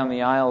walk down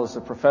the aisle as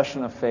a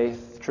profession of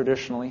faith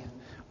traditionally.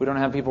 We don't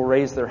have people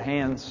raise their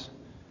hands.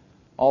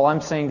 All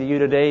I'm saying to you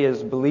today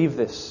is believe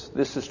this.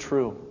 This is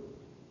true.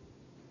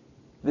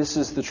 This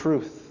is the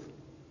truth.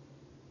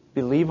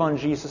 Believe on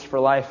Jesus for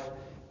life,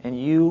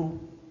 and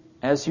you,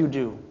 as you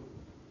do,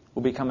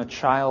 will become a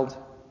child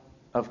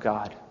of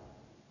God.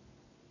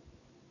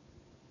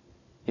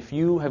 If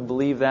you have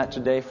believed that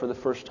today for the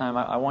first time,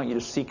 I want you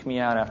to seek me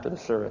out after the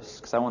service,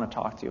 because I want to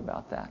talk to you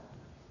about that.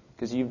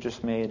 Because you've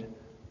just made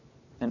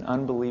an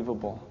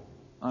unbelievable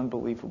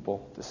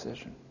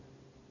decision.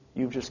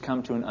 You've just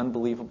come to an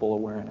unbelievable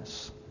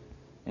awareness.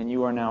 And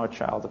you are now a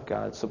child of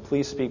God. So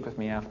please speak with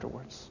me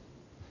afterwards.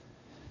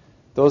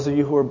 Those of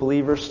you who are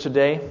believers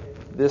today,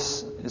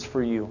 this is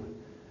for you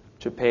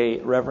to pay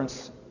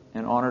reverence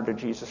and honor to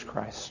Jesus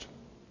Christ.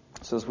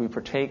 So as we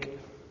partake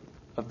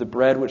of the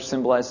bread which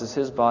symbolizes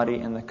his body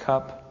and the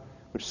cup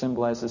which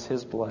symbolizes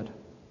his blood,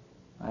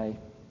 I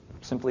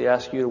simply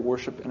ask you to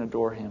worship and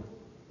adore him.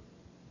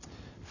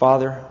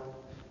 Father,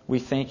 we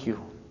thank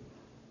you.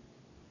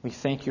 We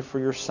thank you for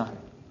your Son.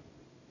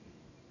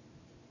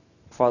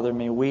 Father,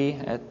 may we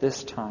at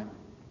this time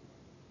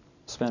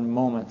spend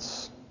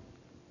moments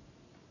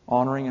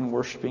honoring and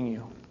worshiping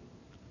you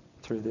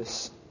through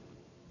this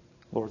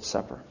Lord's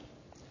Supper.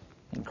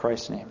 In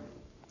Christ's name,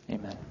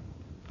 amen.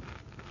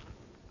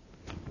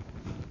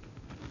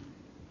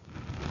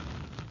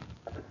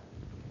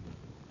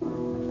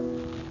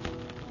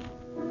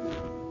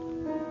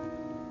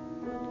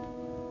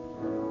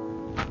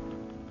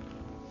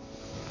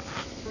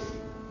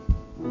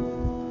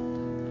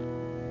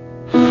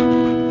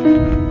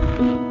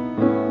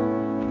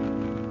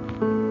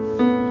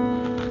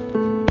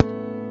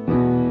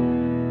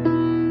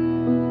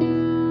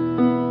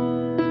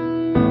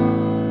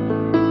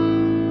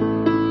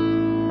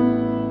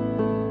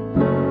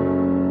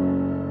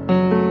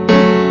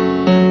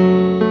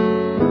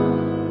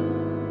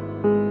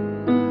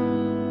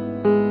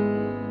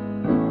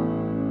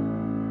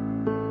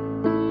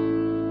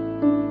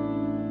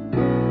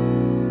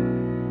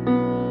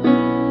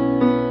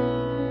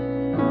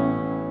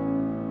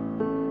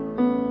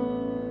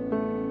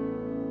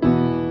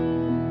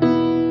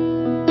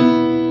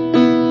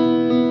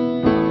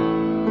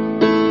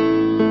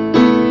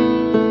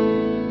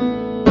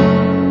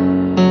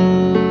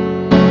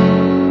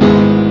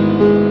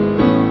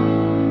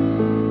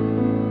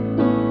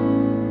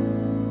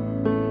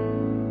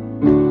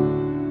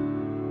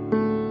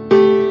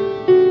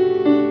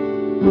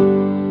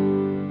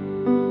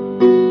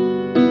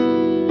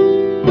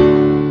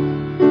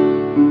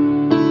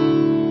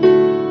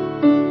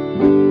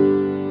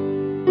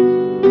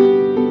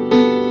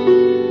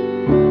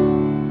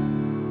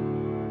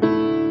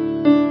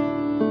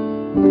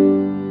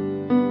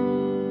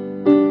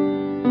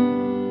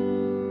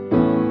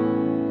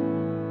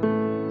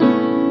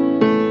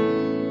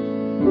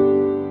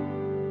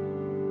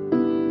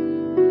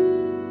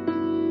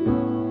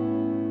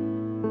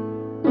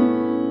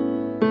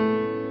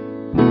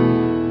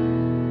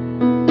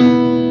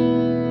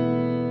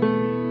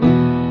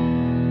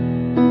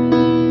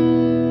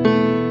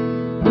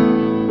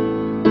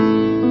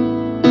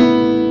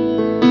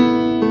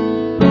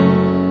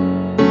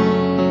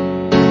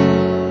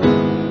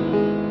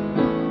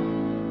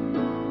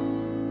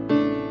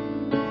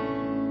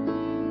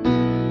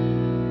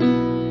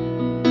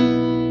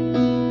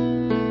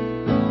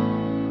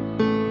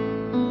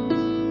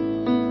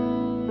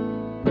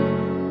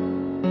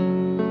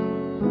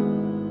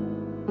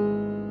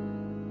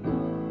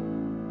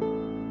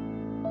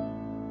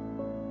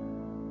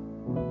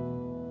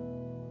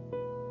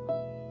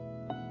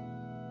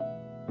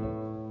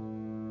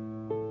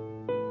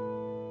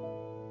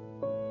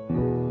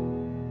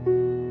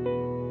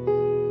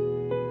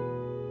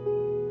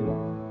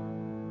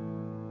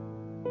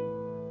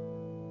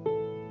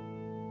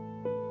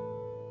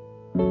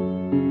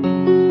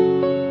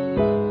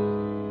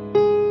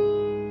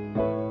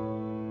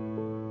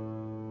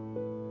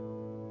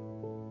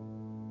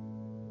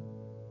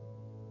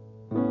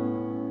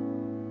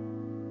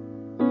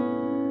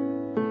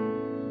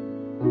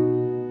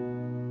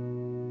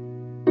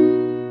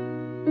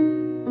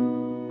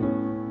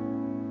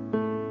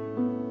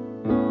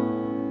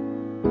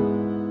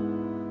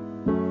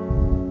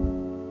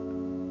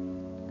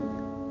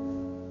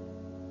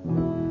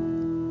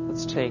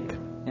 Take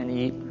and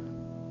eat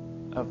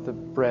of the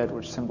bread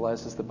which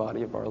symbolizes the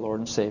body of our Lord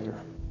and Savior.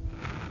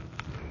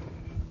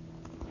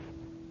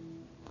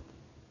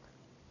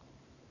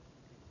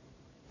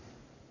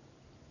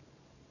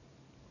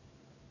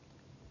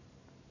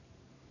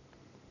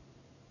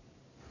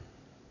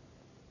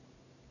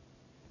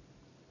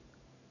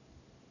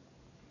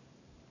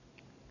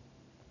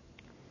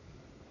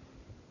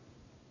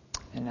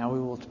 And now we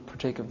will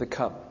partake of the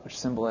cup which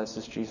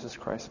symbolizes Jesus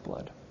Christ's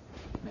blood.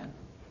 Amen.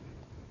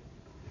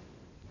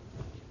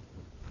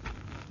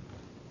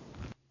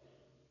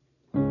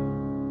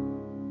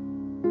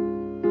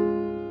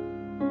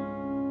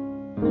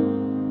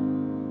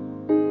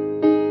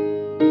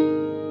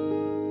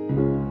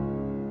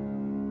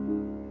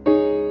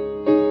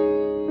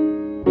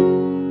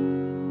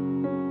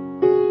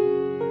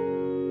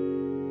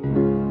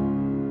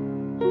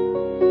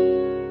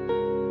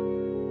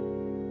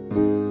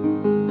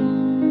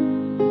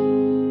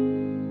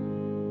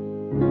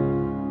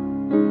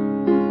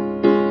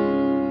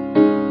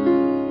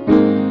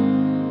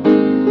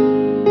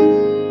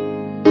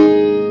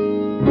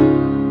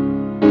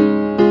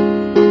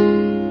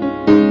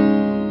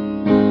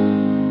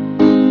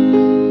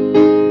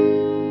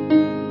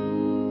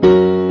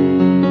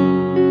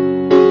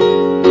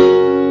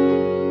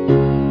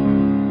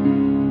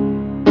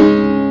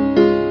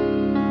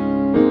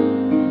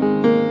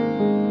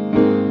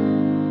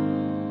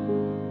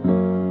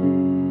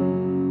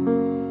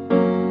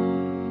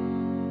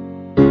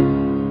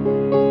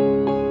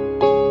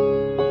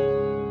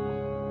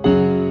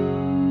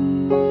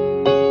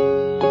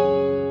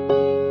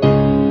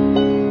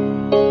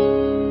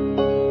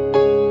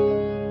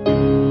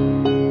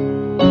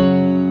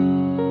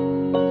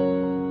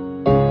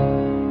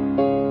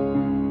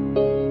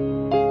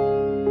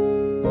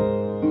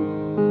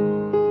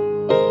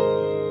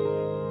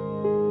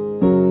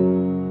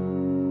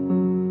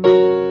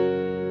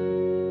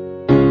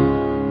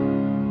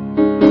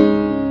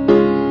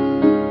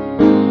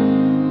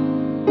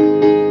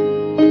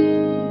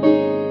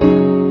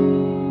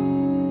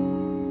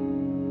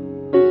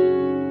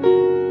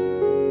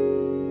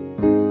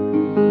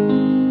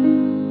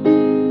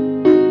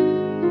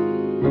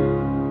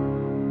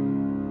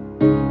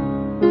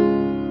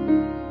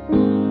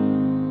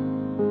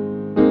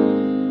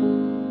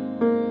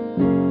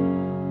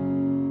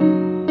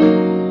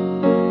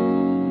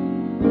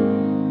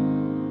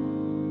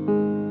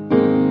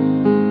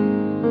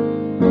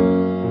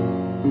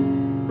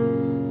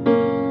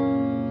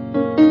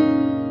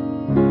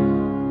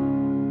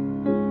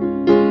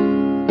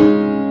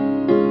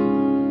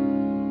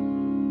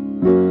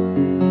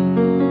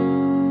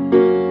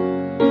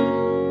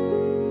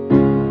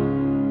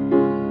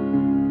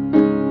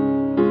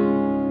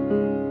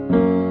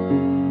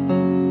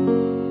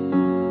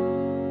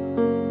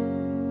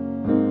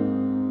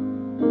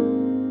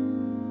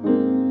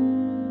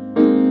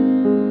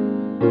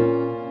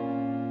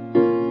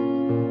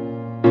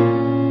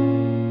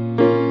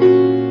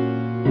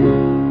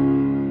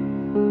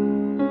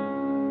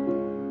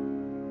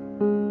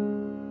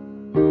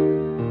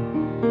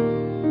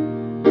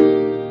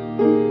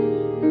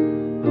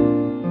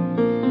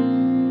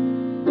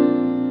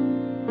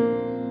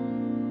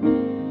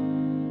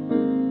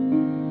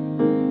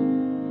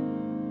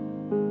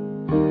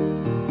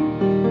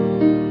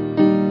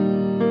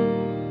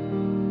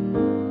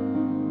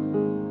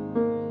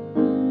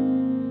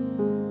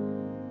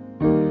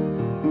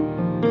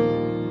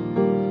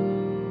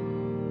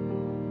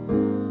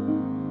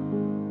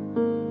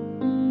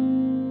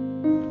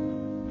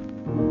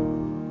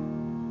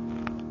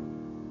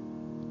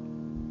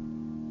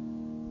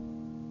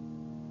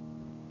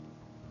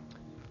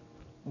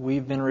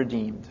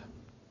 redeemed,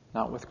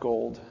 not with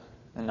gold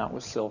and not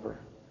with silver,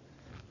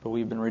 but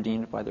we've been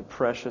redeemed by the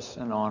precious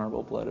and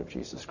honorable blood of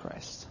Jesus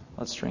Christ.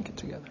 Let's drink it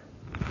together.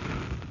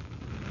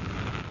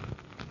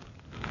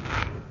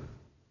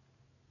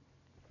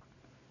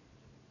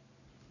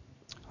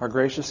 Our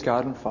gracious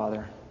God and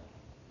Father,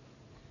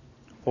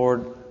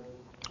 Lord,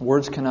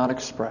 words cannot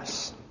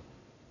express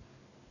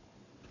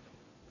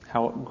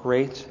how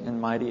great and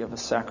mighty of a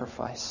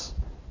sacrifice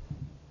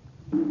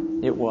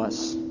it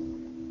was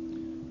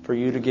for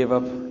you to give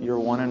up your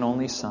one and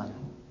only Son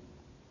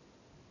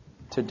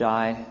to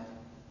die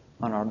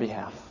on our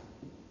behalf.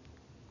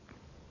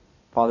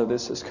 Father,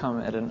 this has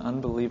come at an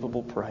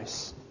unbelievable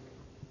price.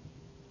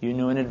 You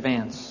knew in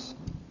advance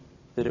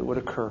that it would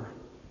occur.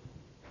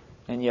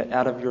 And yet,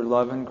 out of your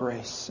love and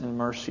grace and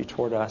mercy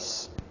toward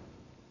us,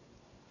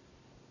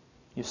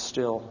 you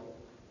still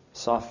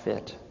saw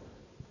fit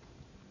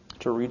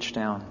to reach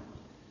down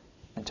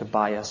and to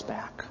buy us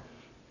back.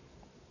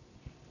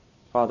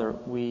 Father,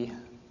 we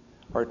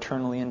are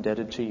eternally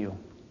indebted to you.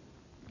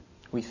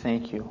 We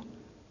thank you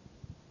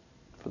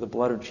for the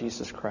blood of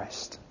Jesus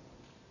Christ,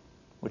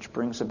 which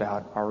brings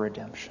about our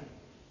redemption.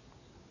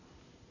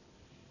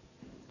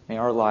 May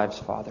our lives,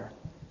 Father,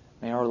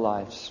 may our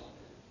lives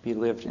be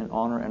lived in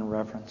honor and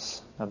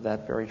reverence of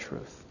that very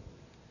truth.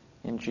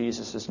 In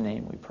Jesus'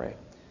 name we pray.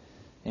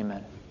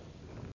 Amen.